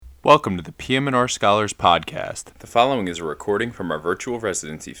Welcome to the PM&R Scholars Podcast. The following is a recording from our virtual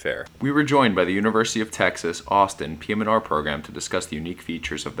residency fair. We were joined by the University of Texas, Austin PM&R program to discuss the unique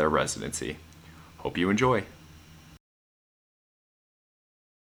features of their residency. Hope you enjoy.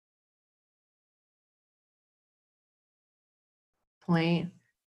 Point.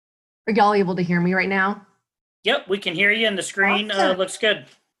 Are y'all able to hear me right now? Yep, we can hear you, and the screen Awesome. looks good.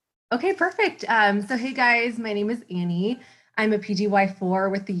 Okay, perfect. So hey guys, my name is Annie. I'm a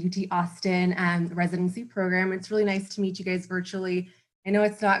PGY4 with the UT Austin residency program. It's really nice to meet you guys virtually. I know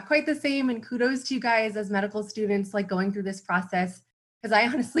it's not quite the same, and kudos to you guys as medical students like going through this process, because I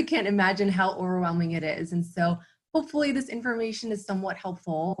honestly can't imagine how overwhelming it is. And so hopefully this information is somewhat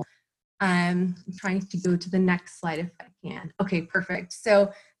helpful. I'm trying to go to the next slide if I can. Okay, perfect.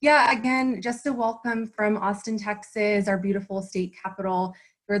 So yeah, again, just a welcome from Austin, Texas, our beautiful state capital.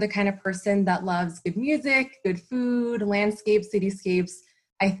 You're the kind of person that loves good music, good food, landscapes, cityscapes.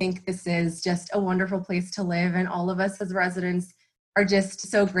 I think this is just a wonderful place to live, and all of us as residents are just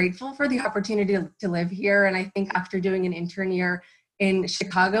so grateful for the opportunity to live here. And I think after doing an intern year in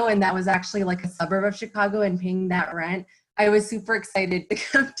Chicago, and that was actually like a suburb of Chicago, and paying that rent, I was super excited to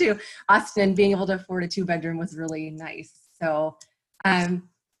come to Austin, and being able to afford a 2-bedroom was really nice. So I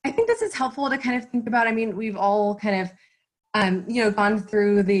think this is helpful to kind of think about. I mean, we've all kind of gone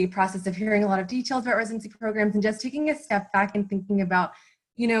through the process of hearing a lot of details about residency programs, and just taking a step back and thinking about,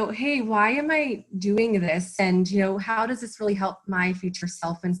 hey, why am I doing this? And, how does this really help my future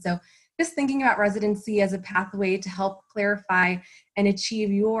self? And so just thinking about residency as a pathway to help clarify and achieve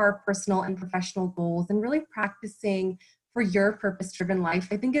your personal and professional goals, and really practicing for your purpose-driven life,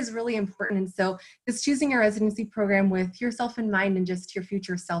 I think is really important. And so just choosing a residency program with yourself in mind and just your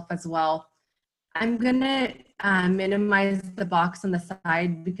future self as well. I'm gonna minimize the box on the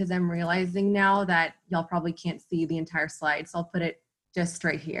side because I'm realizing now that y'all probably can't see the entire slide. So I'll put it just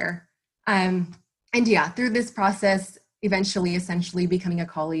right here. And yeah, through this process, eventually, essentially becoming a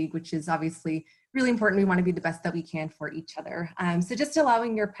colleague, which is obviously really important. We want to be the best that we can for each other. So just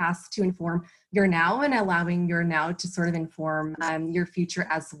allowing your past to inform your now, and allowing your now to sort of inform your future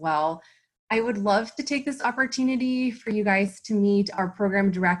as well. I would love to take this opportunity for you guys to meet our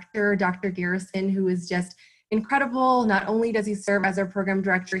program director, Dr. Garrison, who is just incredible. Not only does he serve as our program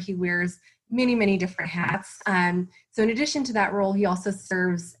director, he wears many, many different hats. So in addition to that role, he also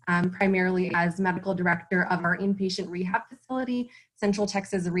serves primarily as medical director of our inpatient rehab facility, Central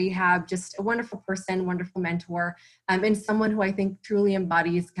Texas Rehab. Just a wonderful person, wonderful mentor, and someone who I think truly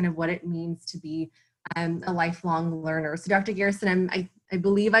embodies kind of what it means to be a lifelong learner. So Dr. Garrison, I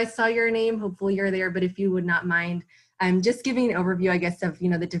believe I saw your name. Hopefully you're there, but if you would not mind, just giving an overview, I guess, of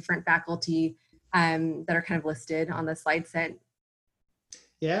the different faculty that are kind of listed on the slide set.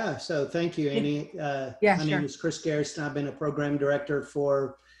 Yeah, so thank you, Annie. Yeah, my sure. name is Chris Garrison. I've been a program director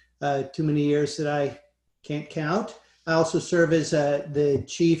for too many years that I can't count. I also serve as the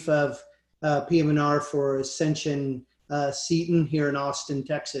chief of PM&R for Ascension Seton here in Austin,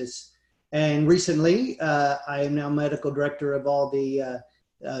 Texas. And recently, I am now medical director of all the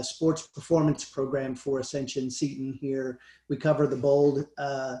sports performance program for Ascension Seton here. We cover the Bold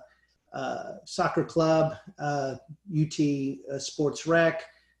Soccer Club, UT Sports Rec,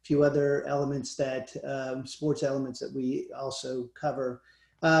 a few other elements that sports elements that we also cover.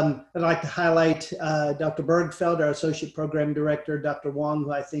 I'd like to highlight Dr. Bergfeld, our associate program director, Dr. Wong,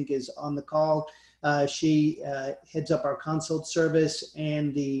 who I think is on the call. She heads up our consult service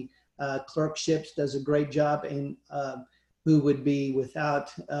and the clerkships, does a great job, and who would be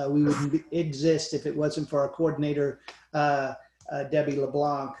without, we wouldn't exist if it wasn't for our coordinator, Debbie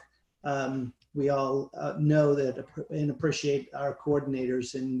LeBlanc. We all know that and appreciate our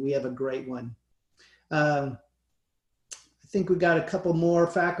coordinators, and we have a great one. I think we got a couple more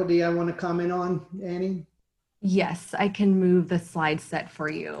faculty I want to comment on, Annie. Yes, I can move the slide set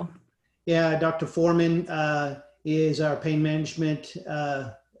for you. Yeah, Dr. Foreman is our pain management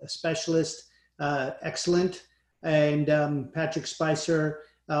specialist, excellent. And Patrick Spicer,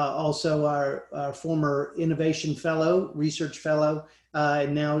 also our former innovation fellow, research fellow,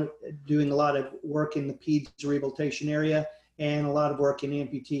 and now doing a lot of work in the PEDS rehabilitation area and a lot of work in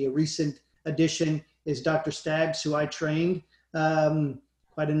amputee. A recent addition is Dr. Staggs, who I trained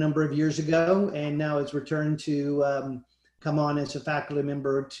quite a number of years ago, and now has returned to come on as a faculty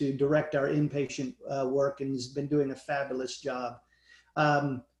member to direct our inpatient work, and has been doing a fabulous job.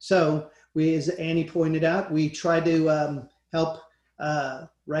 So we, as Annie pointed out, we try to help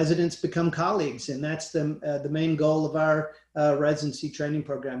residents become colleagues, and that's the main goal of our residency training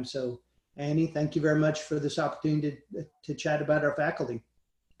program. So Annie, thank you very much for this opportunity to chat about our faculty.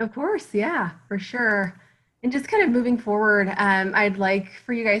 Of course, yeah, for sure. And just kind of moving forward, I'd like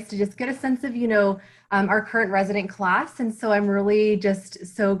for you guys to just get a sense of, our current resident class. And so I'm really just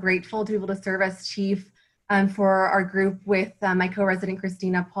so grateful to be able to serve as chief for our group with my co-resident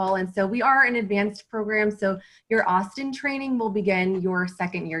Christina Paul. And so we are an advanced program. So your Austin training will begin your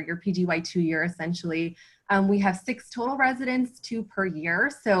second year, your PGY 2 year essentially. We have 6 total residents, 2 per year.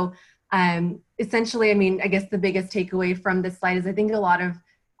 So essentially, I mean, I guess the biggest takeaway from this slide is I think a lot of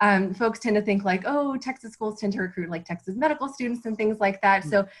folks tend to think like, oh, Texas schools tend to recruit like Texas medical students and things like that.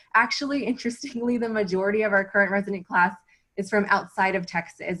 So actually, interestingly, the majority of our current resident class is from outside of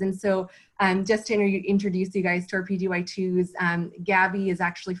Texas. And so just to introduce you guys to our PGY2s, Gabby is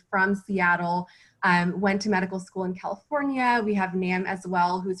actually from Seattle, went to medical school in California. We have Nam as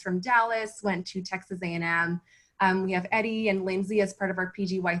well, who's from Dallas, went to Texas A&M. We have Eddie and Lindsay as part of our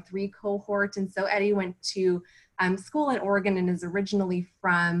PGY3 cohort. And so Eddie went to school in Oregon and is originally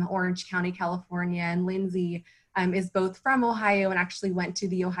from Orange County, California. And Lindsay is both from Ohio and actually went to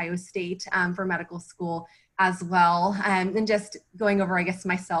the Ohio State for medical school as well. And just going over, I guess,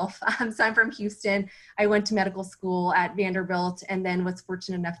 myself. So I'm from Houston. I went to medical school at Vanderbilt and then was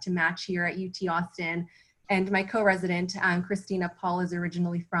fortunate enough to match here at UT Austin. And my co-resident, Christina Paul, is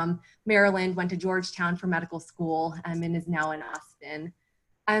originally from Maryland, went to Georgetown for medical school and is now in Austin.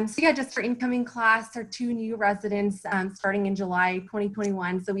 So yeah, just for incoming class, our 2 new residents starting in July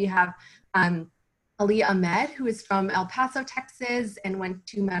 2021. So we have Ali Ahmed, who is from El Paso, Texas, and went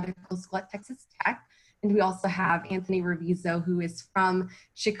to medical school at Texas Tech. And we also have Anthony Reviso, who is from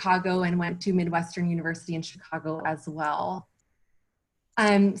Chicago and went to Midwestern University in Chicago as well.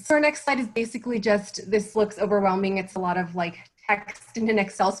 So our next slide is basically just, this looks overwhelming. It's a lot of like text in an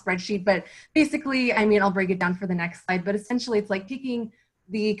Excel spreadsheet, but basically, I mean, I'll break it down for the next slide, but essentially it's like taking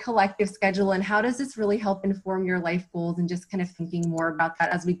the collective schedule and how does this really help inform your life goals, and just kind of thinking more about that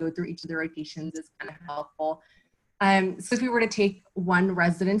as we go through each of the rotations is kind of helpful. So if we were to take one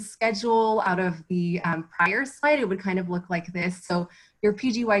residence schedule out of the prior slide, it would kind of look like this. So your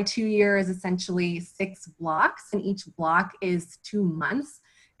PGY 2 year is essentially 6 blocks, and each block is 2 months.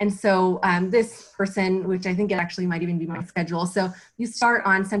 And so this person, which I think it actually might even be my schedule. So you start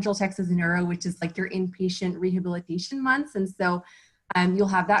on Central Texas Neuro, which is like your inpatient rehabilitation months. And so you'll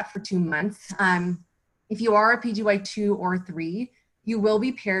have that for 2 months. If you are a PGY 2 or 3, you will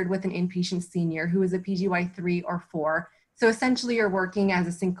be paired with an inpatient senior who is a PGY 3 or 4. So essentially you're working as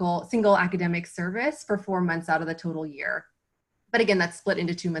a single academic service for 4 months out of the total year. But again, that's split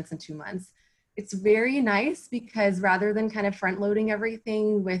into 2 months and 2 months. It's very nice because rather than kind of front loading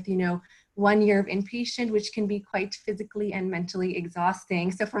everything with, 1 year of inpatient, which can be quite physically and mentally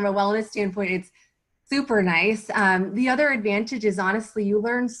exhausting. So from a wellness standpoint, it's super nice. The other advantage is honestly, you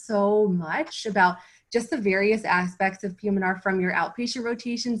learn so much about just the various aspects of PM&R from your outpatient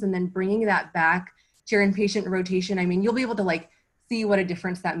rotations and then bringing that back to your inpatient rotation. I mean, you'll be able to like see what a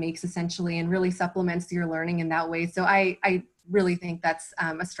difference that makes essentially and really supplements your learning in that way. So I really think that's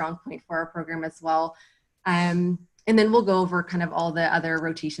a strong point for our program as well. And then we'll go over kind of all the other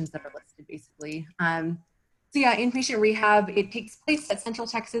rotations that are listed basically. So yeah, inpatient rehab, it takes place at Central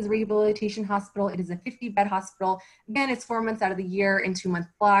Texas Rehabilitation Hospital. It is a 50-bed hospital. Again, it's 4 months out of the year in 2-month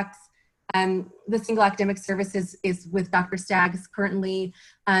blocks. The single academic service is with Dr. Staggs currently,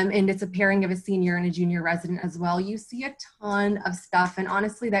 and it's a pairing of a senior and a junior resident as well. You see a ton of stuff, and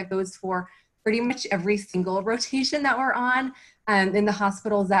honestly, that goes for pretty much every single rotation that we're on in the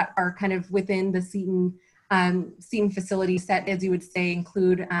hospitals that are kind of within the Seton facility set, as you would say,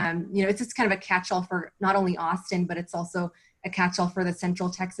 include, it's just kind of a catch-all for not only Austin, but it's also a catch-all for the Central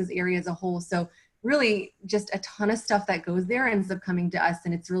Texas area as a whole. So really just a ton of stuff that goes there ends up coming to us,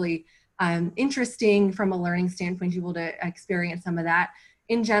 and it's really interesting from a learning standpoint to be able to experience some of that.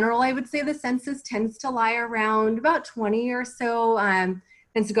 In general, I would say the census tends to lie around about 20 or so,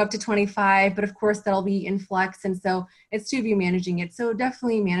 tends to go up to 25, but of course that'll be in flux. And so it's to be managing it. So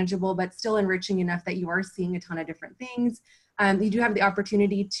definitely manageable, but still enriching enough that you are seeing a ton of different things. You do have the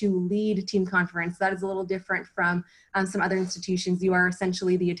opportunity to lead team conference. That is a little different from some other institutions. You are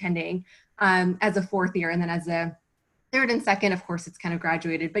essentially the attending as a 4th year, and then as a 3rd and 2nd, of course, it's kind of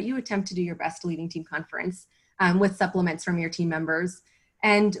graduated, but you attempt to do your best leading team conference with supplements from your team members.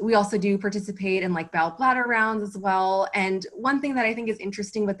 And we also do participate in like bowel bladder rounds as well. And one thing that I think is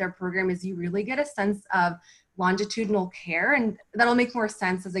interesting with their program is you really get a sense of longitudinal care, and that'll make more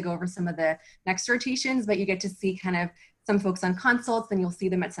sense as I go over some of the next rotations, but you get to see kind of some folks on consults, and you'll see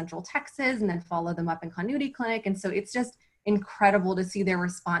them at Central Texas and then follow them up in Continuity Clinic. And so it's just incredible to see their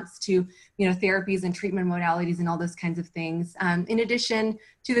response to, therapies and treatment modalities and all those kinds of things. In addition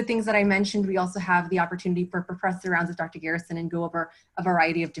to the things that I mentioned, we also have the opportunity for professor rounds with Dr. Garrison and go over a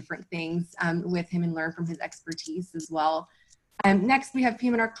variety of different things with him and learn from his expertise as well. Next, we have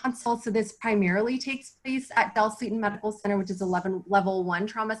PM&R consults. So this primarily takes place at Dell Seton Medical Center, which is a level 1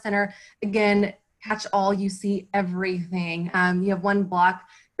 trauma center. Again, catch all, you see everything. You have one block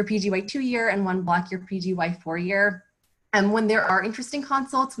your PGY 2-year and one block your PGY 4-year. And when there are interesting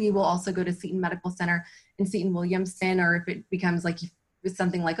consults, we will also go to Seton Medical Center in Seton Williamson, or if it becomes like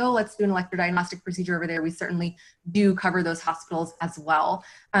something like, oh, let's do an electrodiagnostic procedure over there, we certainly do cover those hospitals as well.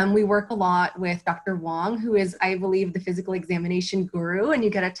 We work a lot with Dr. Wong, who is, I believe, the physical examination guru, and you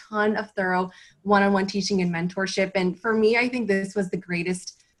get a ton of thorough one-on-one teaching and mentorship. And for me, I think this was the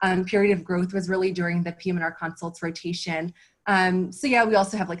greatest period of growth was really during the PM&R consults rotation. So yeah, we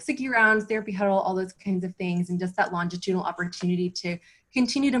also have like SICKI rounds, therapy huddle, all those kinds of things, and just that longitudinal opportunity to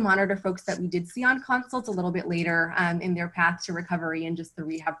continue to monitor folks that we did see on consults a little bit later in their path to recovery and just the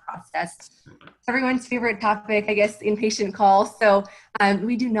rehab process. Everyone's favorite topic, I guess, inpatient calls. So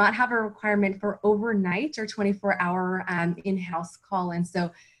we do not have a requirement for overnight or 24-hour in-house call. And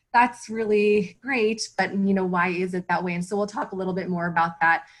so that's really great, but why is it that way? And so we'll talk a little bit more about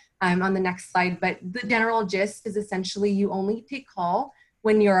that on the next slide, but the general gist is essentially you only take call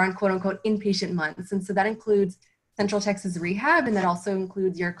when you're on quote unquote inpatient months. And so that includes Central Texas Rehab, and that also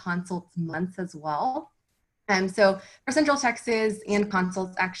includes your consults months as well. So for Central Texas and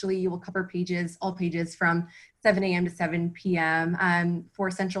consults, actually you will cover all pages from 7 a.m. to 7 p.m.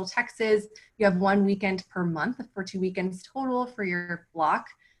 For Central Texas, you have 1 weekend per month for 2 weekends total for your block.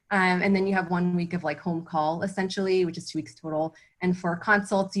 And then you have 1 week of like home call essentially, which is 2 weeks total. And for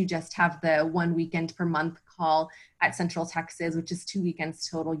consults, you just have the 1 weekend per month call at Central Texas, which is 2 weekends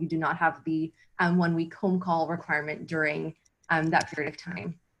total. You do not have the 1 week home call requirement during that period of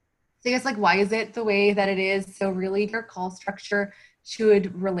time. So I guess like, why is it the way that it is? So really your call structure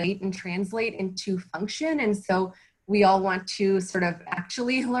should relate and translate into function. And so we all want to sort of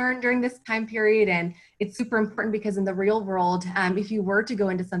actually learn during this time period. And it's super important because in the real world, if you were to go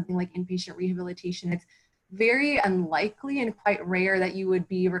into something like inpatient rehabilitation, it's very unlikely and quite rare that you would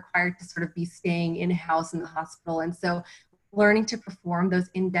be required to sort of be staying in-house in the hospital. And so learning to perform those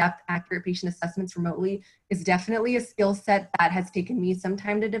in-depth, accurate patient assessments remotely is definitely a skill set that has taken me some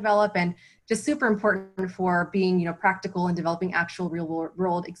time to develop and just super important for being, practical and developing actual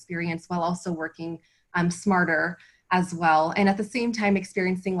real-world experience while also working smarter as well. And at the same time,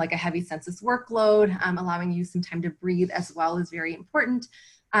 experiencing like a heavy census workload, allowing you some time to breathe as well is very important.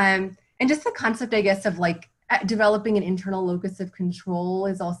 And just the concept, I guess, of like developing an internal locus of control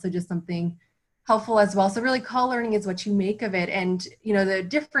is also just something helpful as well. So really call learning is what you make of it. And, the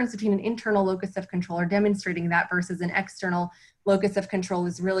difference between an internal locus of control or demonstrating that versus an external locus of control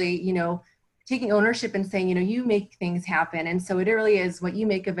is really, taking ownership and saying, you make things happen. And so it really is what you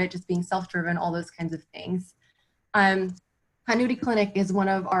make of it, just being self-driven, all those kinds of things. Continuity Clinic is one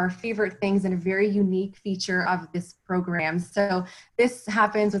of our favorite things and a very unique feature of this program. So this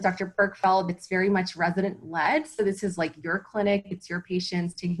happens with Dr. Bergfeld. It's very much resident-led. So this is like your clinic, it's your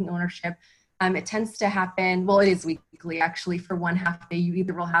patients taking ownership. It tends to happen, well, it is weekly actually. For one half day, you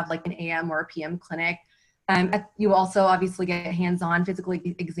either will have like an AM or a PM clinic. You also obviously get hands-on physical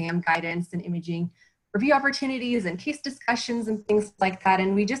exam guidance and imaging review opportunities and case discussions and things like that.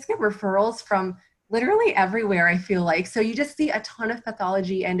 And we just get referrals from literally everywhere, I feel like. So you just see a ton of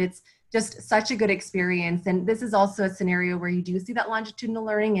pathology and it's just such a good experience. And this is also a scenario where you do see that longitudinal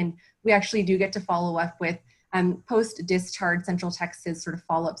learning, and we actually do get to follow up with post-discharge Central Texas sort of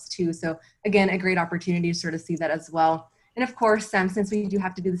follow-ups too. So again, a great opportunity to sort of see that as well. And of course, since we do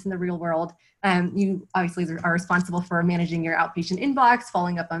have to do this in the real world, you obviously are responsible for managing your outpatient inbox,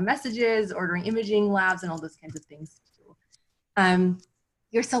 following up on messages, ordering imaging labs, and all those kinds of things too.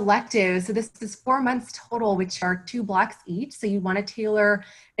 Your selective, so this is 4 months total, which are 2 blocks each. So you want to tailor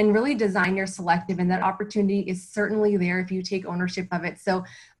and really design your selective, and that opportunity is certainly there if you take ownership of it. So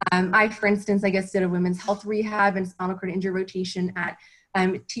I, for instance, I guess did a women's health rehab and spinal cord injury rotation at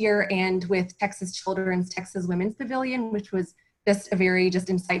TIER and with Texas Children's Texas Women's Pavilion, which was just a very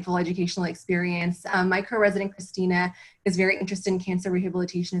insightful educational experience. My co-resident Christina is very interested in cancer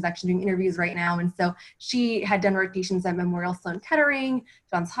rehabilitation, is actually doing interviews right now. And so she had done rotations at Memorial Sloan Kettering,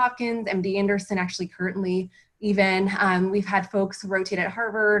 Johns Hopkins, MD Anderson, actually currently even. We've had folks rotate at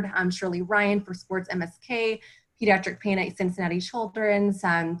Harvard, Shirley Ryan for sports MSK, pediatric pain at Cincinnati Children's,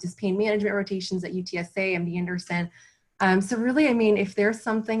 just pain management rotations at UTSA, MD Anderson. So really, I mean, if there's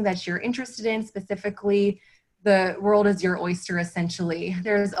something that you're interested in specifically, the world is your oyster, essentially.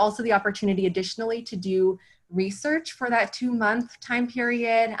 There's also the opportunity additionally to do research for that 2-month time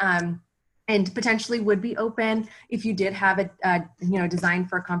period. And potentially would be open if you did have a design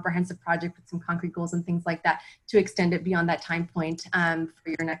for a comprehensive project with some concrete goals and things like that to extend it beyond that time point for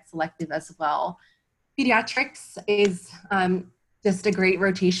your next elective as well. Pediatrics is just a great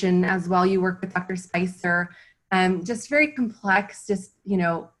rotation as well. You work with Dr. Spicer, just very complex,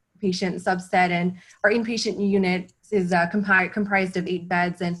 patient subset, and our inpatient unit is comprised of 8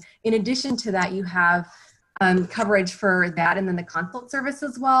 beds. And in addition to that, you have coverage for that and then the consult service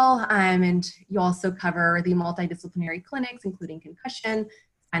as well. And you also cover the multidisciplinary clinics, including concussion,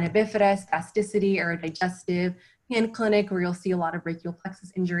 spina bifida, spasticity, aerodigestive, hand clinic, where you'll see a lot of brachial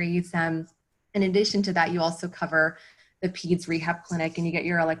plexus injuries. In addition to that, you also cover the PEDS rehab clinic, and you get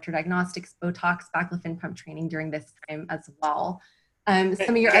your electrodiagnostics, Botox, baclofen pump training during this time as well. Some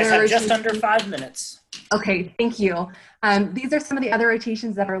of your guys other have just under 5 minutes. Okay, thank you. These are some of the other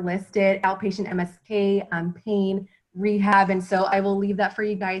rotations that are listed: outpatient MSK, pain, rehab, and so I will leave that for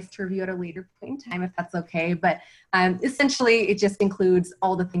you guys to review at a later point in time if that's okay. But essentially, it just includes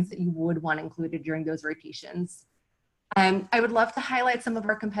all the things that you would want included during those rotations. I would love to highlight some of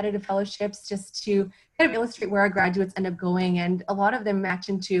our competitive fellowships just to kind of illustrate where our graduates end up going, and a lot of them match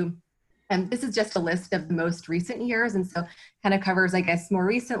into. This is just a list of the most recent years, and so kind of covers, I guess, more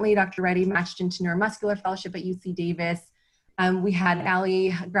recently, Dr. Reddy matched into neuromuscular fellowship at UC Davis. We had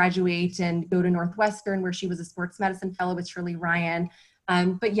Allie graduate and go to Northwestern, where she was a sports medicine fellow with Shirley Ryan.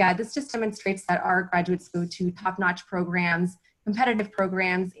 But yeah, this just demonstrates that our graduates go to top-notch programs, competitive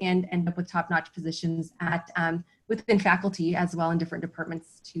programs, and end up with top-notch positions at within faculty as well in different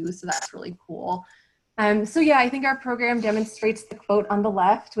departments too. So that's really cool. So yeah, I think our program demonstrates the quote on the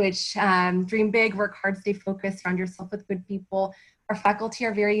left, which dream big, work hard, stay focused, surround yourself with good people. Our faculty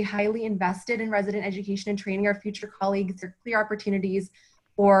are very highly invested in resident education and training our future colleagues. There are clear opportunities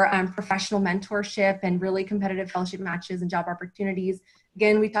for professional mentorship and really competitive fellowship matches and job opportunities.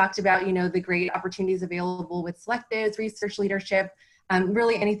 Again, we talked about, the great opportunities available with selectives, research leadership.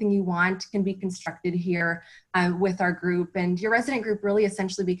 Really anything you want can be constructed here with our group, and your resident group really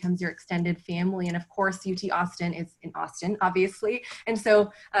essentially becomes your extended family. And of course, UT Austin is in Austin, obviously. And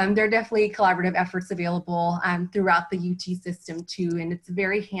so there are definitely collaborative efforts available throughout the UT system too. And it's a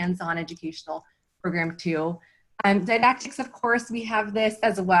very hands-on educational program too. Didactics, of course, we have this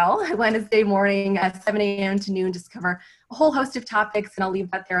as well. Wednesday morning at 7 a.m. to noon, just cover a whole host of topics. And I'll leave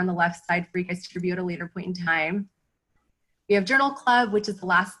that there on the left side for you guys to review at a later point in time. We have Journal Club, which is the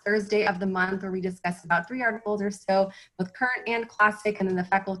last Thursday of the month, where we discuss about 3 articles or so, both current and classic, and then the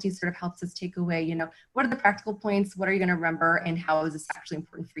faculty sort of helps us take away, what are the practical points, what are you going to remember, and how is this actually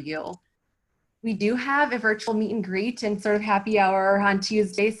important for you? We do have a virtual meet and greet and sort of happy hour on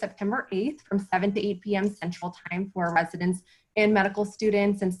Tuesday, September 8th from 7 to 8 p.m. Central Time for residents and medical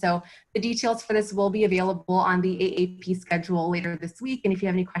students. And so the details for this will be available on the AAP schedule later this week. And if you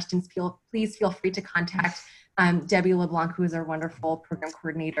have any questions, please feel free to contact Debbie LeBlanc, who is our wonderful program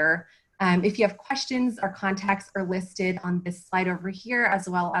coordinator. If you have questions, our contacts are listed on this slide over here, as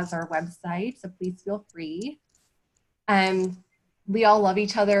well as our website, so please feel free. We all love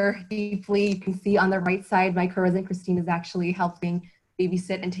each other deeply. You can see on the right side, my co-resident Christine is actually helping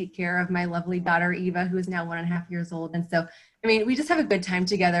babysit and take care of my lovely daughter, Eva, who is now 1.5 years old. And so, we just have a good time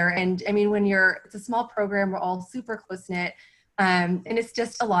together. And it's a small program, we're all super close-knit. And it's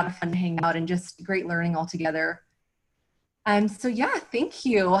just a lot of fun to hang out and just great learning all together. So yeah, thank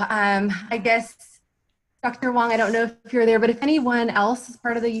you. I guess, Dr. Wong, I don't know if you're there, but if anyone else is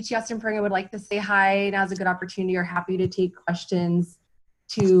part of the UT Austin program would like to say hi, now's a good opportunity, or happy to take questions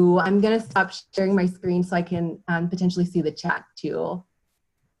too. I'm gonna stop sharing my screen so I can potentially see the chat too.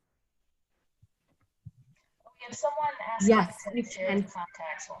 We have someone asking Yes, to share the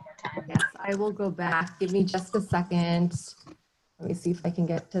contacts one more time. Yes, I will go back. Give me just a second. Let me see if I can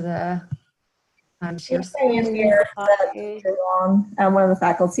get to the share screen. Here, I'm one of the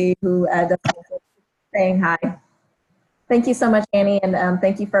faculty who does saying hi. Thank you so much, Annie, and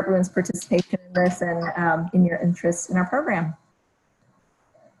thank you for everyone's participation in this and in your interest in our program.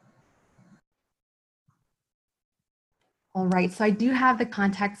 All right, so I do have the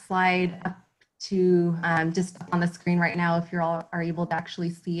contact slide up to just up on the screen right now if you all are able to actually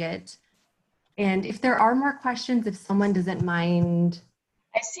see it. And if there are more questions, if someone doesn't mind.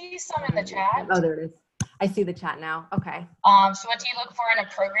 I see some in the chat. Oh, there it is. I see the chat now. Okay. So what do you look for in a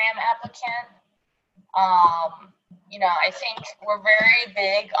program applicant? I think we're very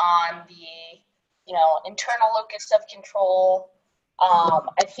big on the, internal locus of control.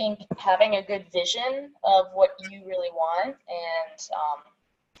 I think having a good vision of what you really want and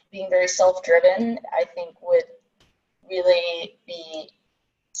being very self-driven, I think would really be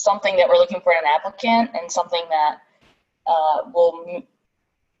something that we're looking for in an applicant and something that will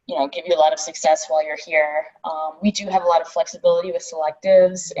give you a lot of success while you're here. We do have a lot of flexibility with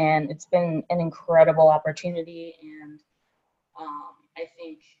selectives, and it's been an incredible opportunity. And I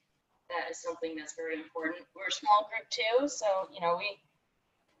think that is something that's very important. We're a small group too, so we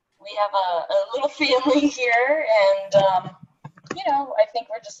have a little family here, and I think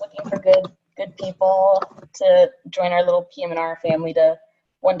we're just looking for good people to join our little PM&R family to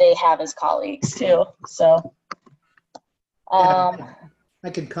one day have as colleagues too. So. I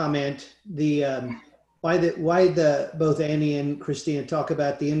could comment why both Annie and Christina talk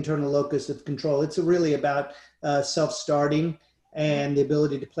about the internal locus of control. It's really about self-starting and the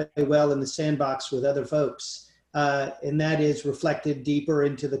ability to play well in the sandbox with other folks. And that is reflected deeper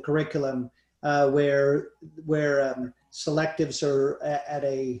into the curriculum where selectives are at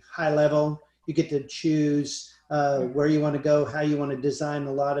a high level. You get to choose where you want to go, how you want to design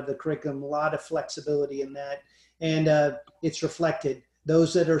a lot of the curriculum, a lot of flexibility in that. And it's reflected.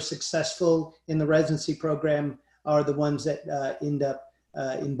 Those that are successful in the residency program are the ones that end up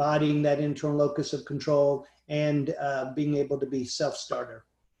embodying that internal locus of control and being able to be self-starter.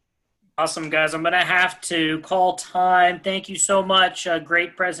 Awesome, guys. I'm going to have to call time. Thank you so much.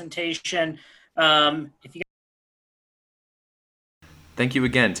 Great presentation. Thank you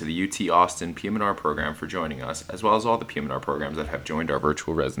again to the UT Austin PM&R program for joining us, as well as all the PM&R programs that have joined our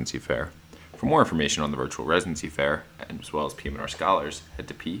virtual residency fair. For more information on the virtual residency fair, as well as PM&R Scholars, head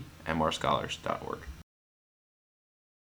to pmrscholars.org.